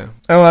got here?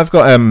 I've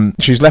got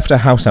she's left her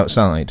house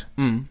outside,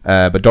 Mm.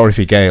 but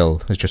Dorothy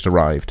Gale has just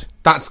arrived.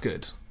 That's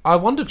good. I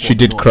wondered what She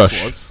did the noise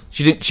crush. was.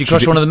 She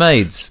crushed did- one of the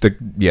maids.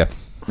 Yeah.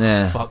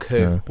 Yeah. Fuck who?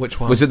 Yeah. Which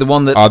one? Was it the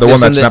one that? The one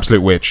was in that's an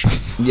absolute witch.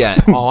 Yeah.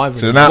 Oh, I So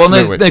really... now- Well,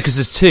 Absolute no, witch. because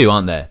there's two,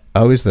 aren't there?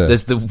 Oh, is there?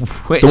 There's the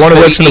witch. The one who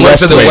works in the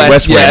West Wing.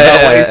 West Wing.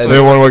 Yeah.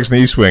 The one who works in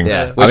the East Wing.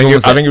 Yeah. I Which one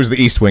was think it? it was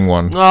the East Wing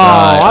one. Oh,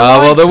 Right. I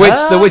well, the liked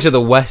her. witch of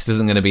the West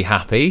isn't going to be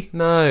happy.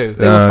 No.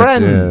 They were Oh,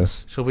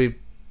 friends. Shall we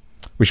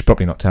We should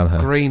probably not tell her.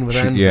 green with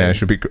envy? Yeah,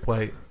 should be.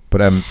 Wait.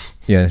 But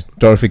yeah,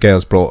 Dorothy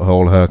Gale's brought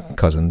all her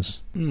cousins,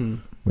 Hmm.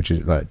 which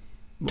is like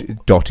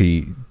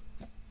Dottie,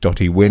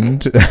 Dotty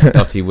Wind.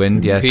 Dotty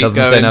Wind, yeah. Keep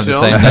Cousins going, don't have the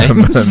John. same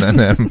names. And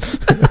then,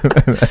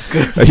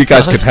 you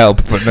guys could help,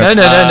 but No.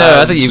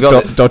 I think you've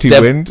got Dotty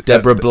Wind.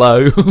 Deborah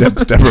Blow.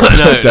 Deborah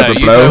No, you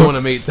Blow. don't want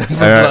to meet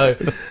Deborah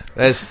Blow.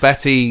 There's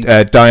Betty.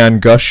 Diane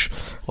Gush.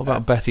 What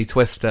about Betty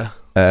Twister?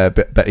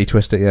 Betty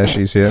Twister, yeah,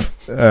 she's here.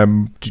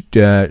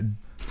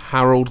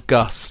 Harold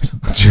Gust.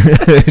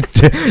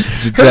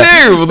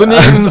 Hello, the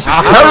name's Do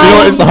you know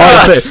what is the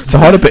harder bit? Gust. The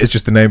harder bit is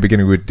just the name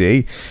beginning with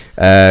D.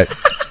 Derek?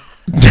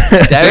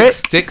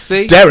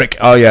 Dixie. Derek.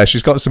 Oh yeah,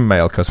 she's got some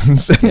male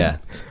cousins. Yeah.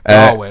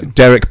 Darwin.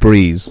 Derek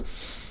Breeze.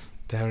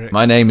 Derek.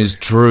 My name is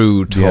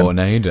Drew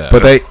Tornado.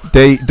 But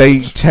they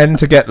tend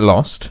to get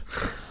lost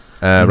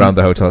around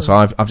the hotel. So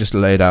I've just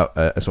laid out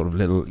a sort of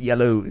little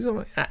yellow.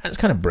 It's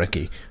kind of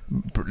bricky,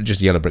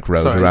 just yellow brick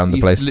road around the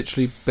you place.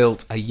 Literally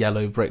built a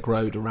yellow brick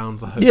road around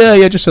the hotel.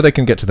 Yeah, just so they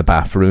can get to the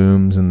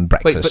bathrooms and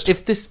breakfast. Wait, but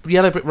if this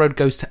yellow brick road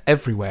goes to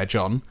everywhere,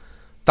 John,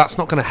 that's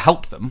not going to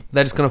help them.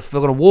 They're going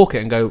to walk it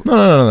and go.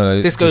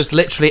 No. This goes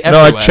literally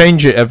everywhere. No, I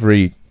change it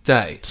every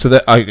day. So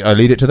that I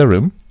lead it to their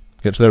room.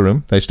 Get to their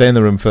room. They stay in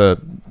the room for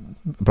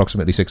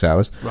approximately 6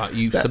 hours. Right,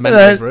 you cement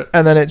over it.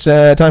 And then it's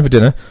time for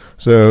dinner.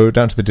 So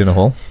down to the dinner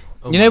hall.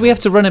 You know, we have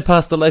to run it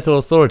past the local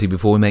authority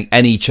before we make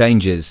any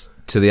changes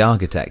to the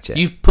architecture.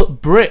 You've put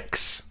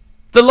bricks.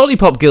 The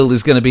Lollipop Guild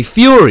is going to be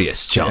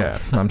furious, John. Yeah,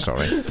 I'm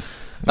sorry. The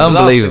last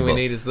Unbelievable. thing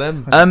we need is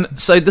them.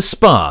 So the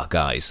spa,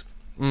 guys.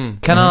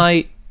 Can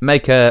I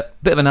make a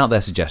bit of an out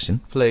there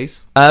suggestion?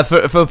 Please.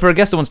 For a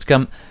guest that wants to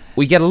come,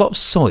 we get a lot of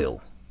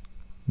soil.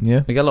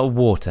 Yeah. We get a lot of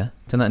water.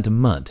 Turn that into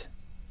mud.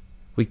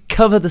 We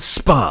cover the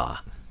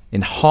spa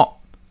in hot,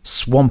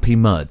 swampy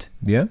mud.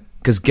 Yeah.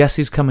 Because guess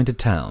who's coming to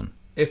town?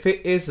 If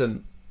it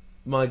isn't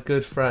my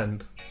good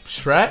friend,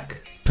 Shrek?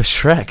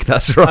 Shrek,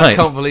 that's right. I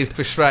can't believe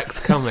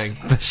Shrek's coming.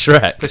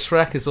 Shrek.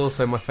 Shrek is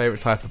also my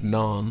favourite type of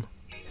naan.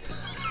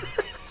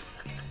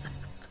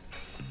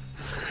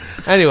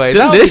 Anyway,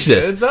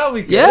 Delicious. That'll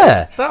be good.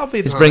 Yeah. That'll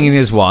be He's nice. bringing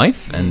his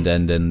wife and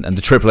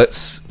the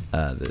triplets.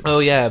 Oh,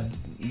 yeah.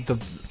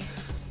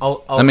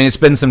 I mean, it's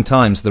been some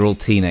time, so they're all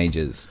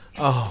teenagers.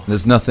 Oh,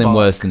 There's nothing fuck.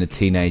 worse than a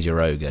teenager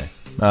ogre.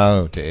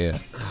 Oh dear.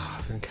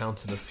 I've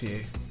encountered a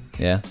few.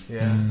 Yeah?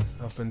 Yeah,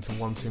 I've been to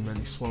one too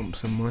many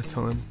swamps in my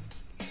time.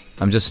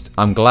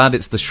 I'm glad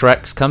it's the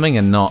Shreks coming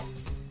and not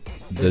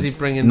Is he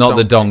bringing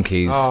the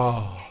donkeys.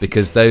 Oh,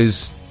 Because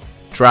those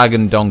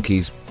dragon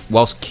donkeys,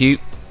 whilst cute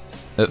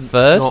at not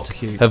first,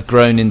 cute. have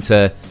grown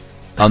into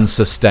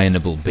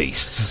unsustainable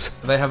beasts.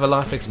 They have a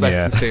life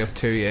expectancy of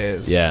 2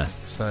 years. Yeah.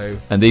 So,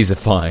 And these are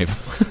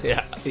 5.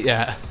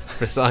 yeah,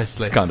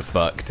 precisely. It's kind of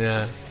fucked.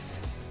 Yeah.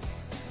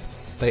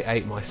 They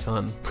ate my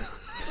son.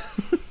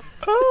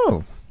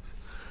 Oh.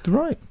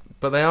 Right.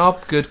 But they are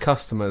good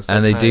customers.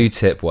 And they do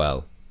tip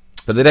well.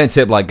 But they don't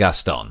tip like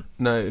Gaston.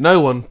 No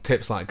one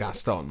tips like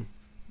Gaston.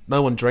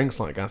 No one drinks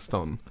like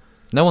Gaston.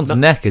 No one's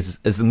neck is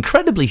as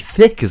incredibly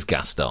thick as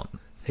Gaston.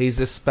 He's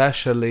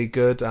especially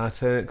good at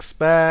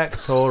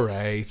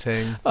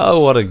expectorating.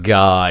 Oh, what a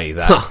guy,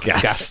 that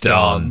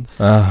Gaston.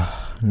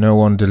 No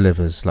one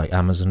delivers like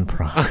Amazon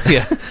Prime.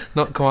 Yeah,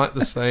 not quite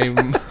the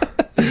same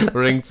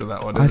ring to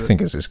that one, is I it?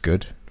 think it's as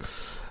good.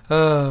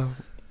 No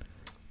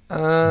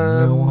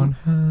No one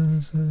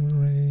has a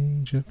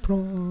range of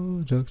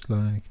products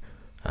like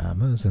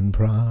Amazon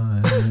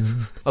Prime.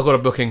 I've got a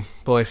booking,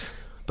 boys,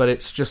 but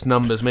it's just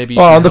numbers. Maybe you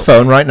Well, can on the help.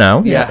 phone right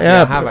now. Yeah, I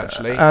have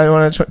actually. I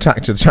want to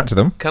chat to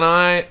them. Can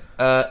I?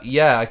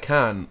 Yeah, I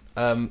can.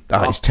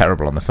 He's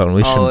terrible on the phone.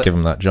 We shouldn't give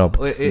him that job.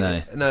 No,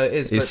 it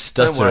is. He's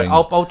but don't worry. stuttering.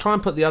 I'll try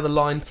and put the other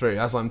line through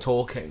as I'm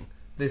talking.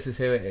 This is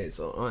who it is.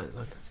 All right.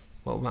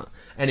 Well,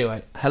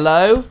 anyway,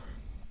 hello.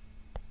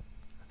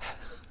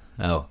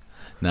 Oh,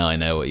 now I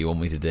know what you want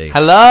me to do.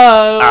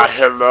 Hello.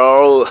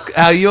 Hello.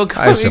 You're That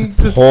coming.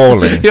 is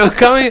appalling. You're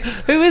coming.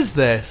 Who is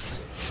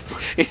this?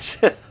 It's,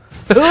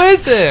 Who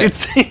is it?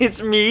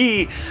 it's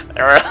me.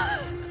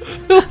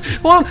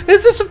 What?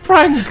 Is this a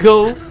prank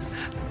call?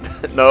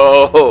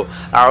 No,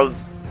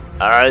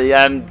 I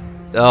am.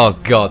 Oh,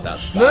 God,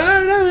 that's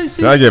bad. No. It's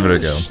Can I give it a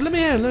go? Let me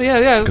hear.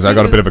 Yeah. 'Cause I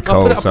got a bit of a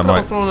I'll cold, so I might-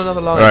 I'll throw on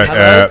another line. Right.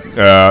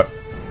 Hello.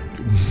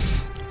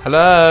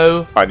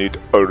 Hello. I need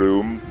a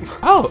room.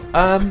 Oh.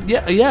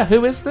 Yeah.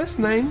 Who is this?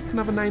 Name? Can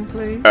I have a name,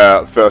 please?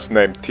 First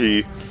name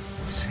T.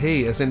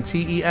 T, as in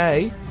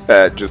TEA.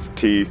 Just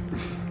T.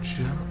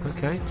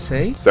 Okay.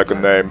 T.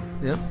 Second name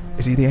Yep.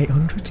 Is he the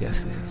 800?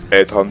 Yes, it is.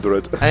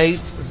 800.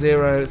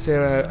 800.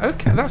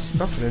 Okay,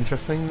 that's an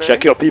interesting name.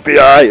 Check your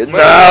PPI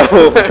now.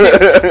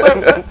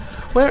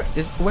 Where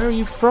are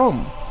you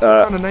from? What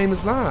kind of name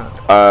is that?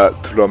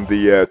 From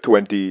the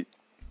 20.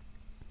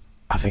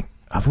 I think.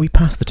 Have we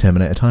passed the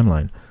Terminator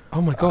timeline?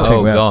 Oh my god.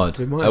 Oh, we are. God.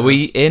 We might Are have.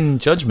 we in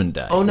Judgment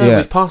Day? Oh no, Yeah.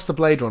 we've passed the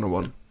Blade Runner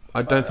one.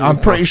 I don't think. I'm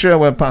we've pretty passed- sure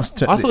we're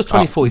past. I thought it was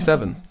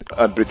 2047.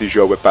 I'm pretty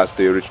sure we're past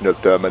the original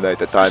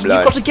Terminator You've got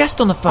timeline. a guest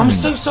on the phone. I'm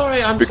so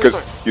sorry. Because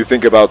you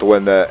think about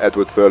when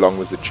Edward Furlong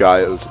was a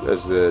child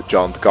as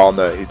John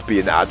Connor, he'd be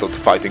an adult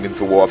fighting in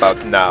the war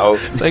about now.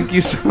 Thank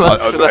you so much.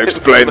 I'll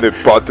explain the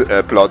plot.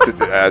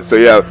 So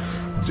yeah,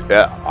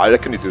 I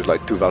reckon it was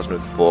like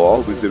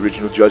 2004 with the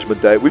original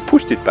Judgment Day. We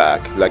pushed it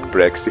back, like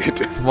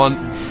Brexit.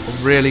 One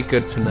really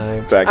good to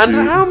know. Thank and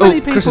you. how many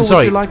people Kristen, would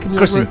sorry. you like in your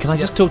Kristen, room? can I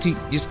just talk to you?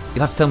 You'll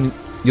have to tell me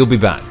you'll be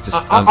back. Just,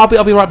 I'll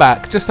be right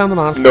back. Just stand the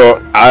line.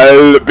 No,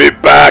 I'll be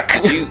back.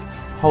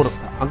 Hold on.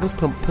 I'm going to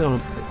put on.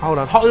 Hold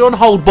on. Hold on.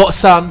 Hold, but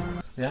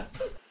son. Yeah.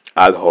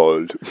 I'll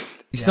hold.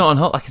 It's not on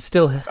hold. I can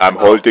still. I'm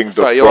holding the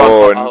sorry, you're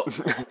on-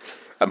 phone.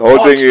 I'm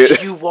holding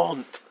it. you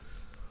want?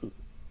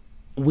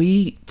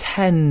 We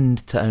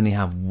tend to only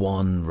have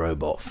one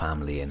robot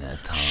family in a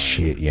time.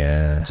 Shit,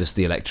 yeah. Just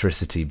the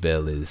electricity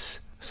bill is.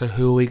 So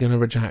who are we going to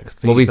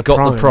reject? Well, we've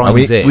got the Prime. And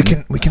we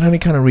in. can only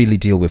kind of really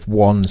deal with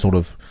one sort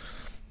of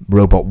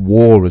robot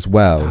war as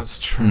well. That's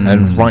true.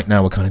 And right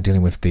now we're kind of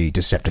dealing with the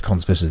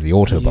Decepticons versus the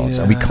Autobots,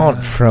 and we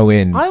can't throw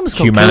in I almost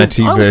got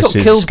humanity killed, versus I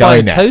almost got killed by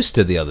a Skynet.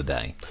 toaster the other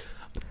day.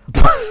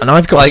 And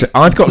I've got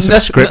I've got a No-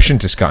 subscription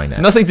to Skynet.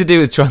 Nothing to do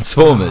with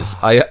Transformers.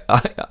 I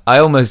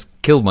almost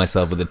killed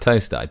myself with a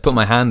toaster. I put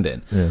my hand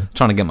in,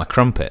 trying to get my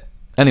crumpet.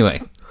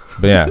 Anyway.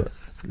 But yeah,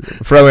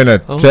 throw in a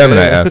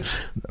Terminator,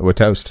 we're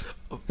toast.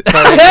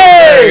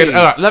 Very good.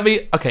 All right, let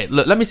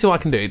me see what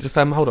I can do. Just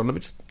hold on. Let me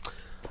just.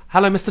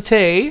 Hello, Mr.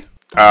 T.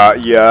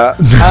 Yeah.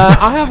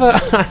 I have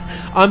a.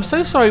 I'm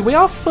so sorry. We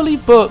are fully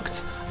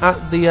booked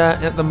at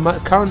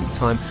the current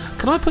time.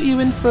 Can I put you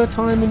in for a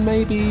time in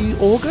maybe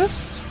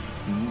August?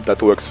 That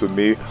works for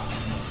me.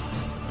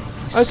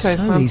 Okay,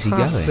 So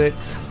easygoing. fantastic.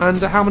 And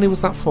how many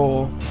was that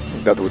for?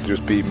 That would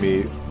just be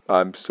me.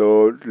 I'm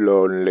so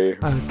lonely.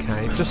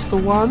 Okay, just the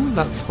one.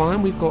 That's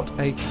fine. We've got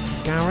a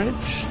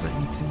garage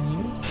that you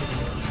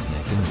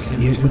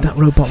can use. Would that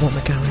robot want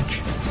the garage?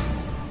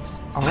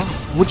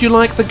 Would you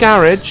like the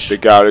garage? The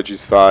garage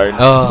is fine.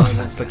 Oh,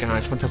 That's the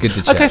garage. Fantastic. Good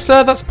to check. Okay,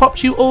 sir, that's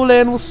popped you all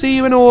in. We'll see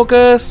you in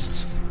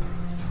August.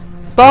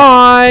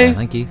 Bye. yeah,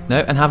 thank you. No,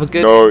 and have a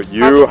good. No,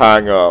 you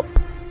hang up.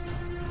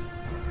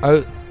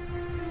 Oh,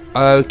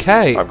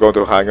 okay. I'm going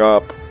to hang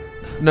up.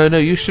 No,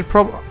 you should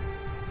probably.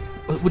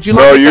 Would you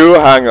No, like? you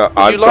hang up.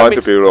 Would I'm you like trying me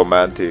to be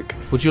romantic.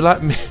 Would you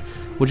like me?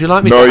 Would you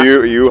like me? No,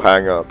 to you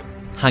hang up.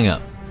 Hang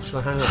up. Should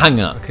I hang up? Hang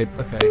up.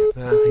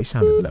 Okay. He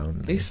sounded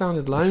lonely. He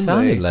sounded lonely.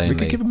 Sounded We lonely.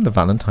 could give him the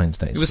Valentine's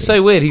Day. It was speech.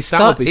 so weird. He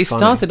That would be he funny.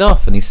 started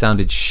off and he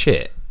sounded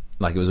shit,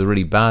 like it was a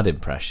really bad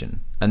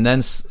impression. And then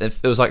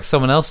it was like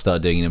someone else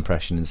started doing an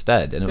impression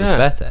instead, and it was Yeah.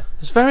 better.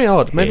 It's very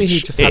odd. Maybe he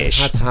just had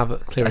Ish. to have a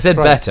clear. I said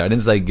throat. better. I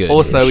didn't say good.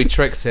 Also, we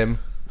tricked him.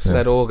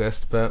 Said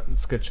August, but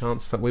it's a good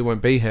chance that we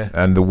won't be here.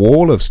 And the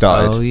wall have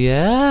started. oh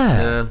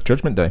yeah. Yeah.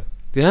 Judgment Day.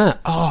 Yeah.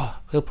 Oh,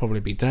 he'll probably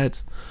be dead.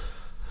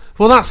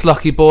 Well, that's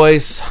lucky,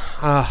 boys.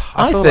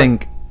 I feel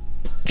think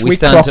Should we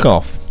stand clock to-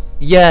 off?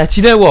 Yeah. Do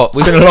you know what?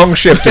 It's been a long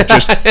shift of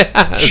just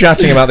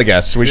chatting about the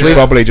guests. We should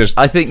probably just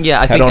I think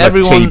head think on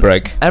a tea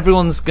break.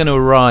 everyone's going to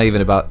arrive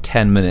in about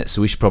 10 minutes,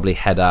 so we should probably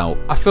head out.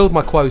 I filled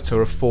my quota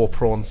of 4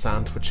 prawn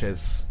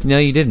sandwiches. No,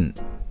 you didn't.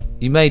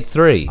 You made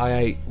 3. I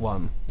ate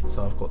 1,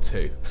 so I've got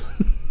 2.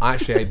 I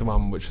actually ate the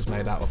one which was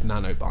made out of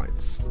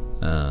nanobites.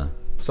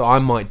 So I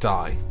might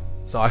die.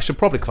 So I should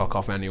probably clock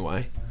off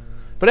anyway.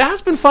 But it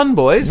has been fun,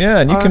 boys. Yeah,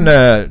 and you can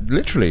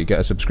literally get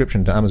a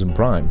subscription to Amazon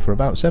Prime for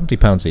about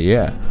 £70 a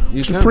year.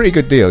 Which is a can. pretty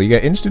good deal. You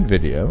get instant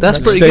video. That's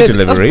next pretty day good.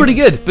 delivery. That's pretty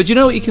good. But do you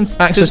know what you can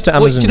Access to do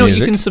Amazon you know what you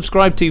Music. can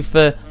subscribe to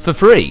for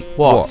free?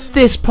 What?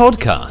 This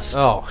podcast.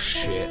 Oh,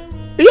 shit.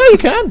 Yeah, you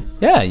can.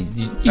 Yeah,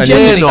 you And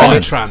genuinely you're Not can.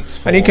 a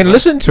transformer. And you can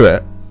listen to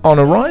it on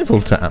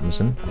arrival to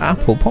Amazon,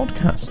 Apple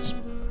Podcasts,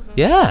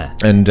 Yeah.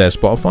 and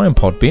Spotify and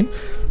Podbean,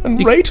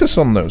 and rate us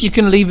on those. You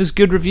can leave us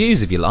good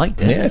reviews if you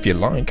liked it. Yeah, if you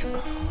like.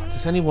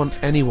 Does anyone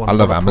I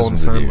love want a Amazon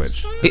prawn reviews.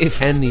 sandwich? If-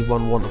 If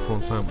anyone want a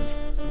prawn sandwich?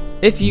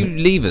 If you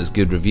leave us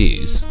good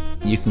reviews,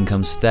 you can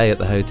come stay at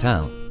the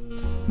hotel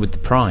with the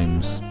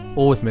Primes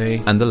Or with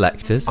me. and the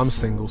Lectors. I'm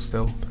single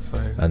still,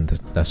 so And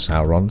the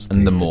Saurons.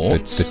 And the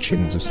Morts. The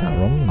chins of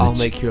Sauron. I'll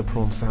make you a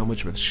prawn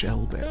sandwich with shell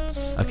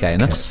bits. Okay,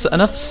 enough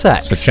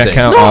sex. So check thing.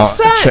 out Not our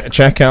sex!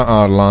 check out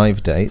our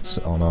live dates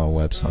on our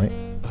website.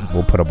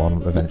 We'll put them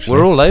on eventually.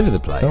 We're all over the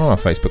place. They're on our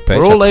Facebook page.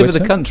 We're all our over the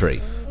Twitter.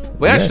 country.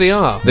 We actually Yes.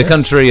 are. The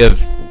country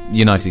of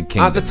United At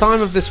Kingdom. the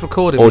time of this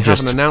recording, Or we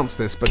just haven't announced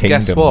this, but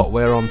guess kingdom. what?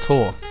 We're on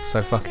tour.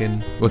 So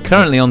fucking... We're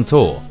currently on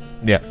tour.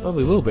 Yeah. Oh,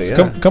 we will be,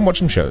 yeah. Come watch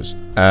some shows.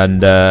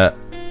 And yeah.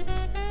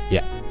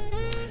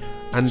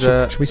 And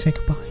Should we say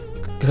goodbye?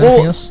 Is there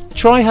anything Or else?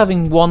 try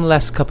having one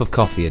less cup of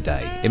coffee a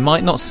day. It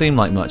might not seem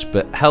like much,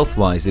 but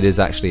health-wise, it is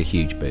actually a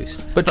huge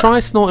boost. but try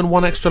snorting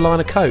 1 extra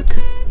line of Coke.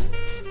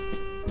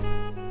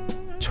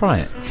 Try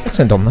it. Let's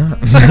end on that.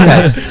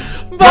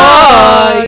 Bye!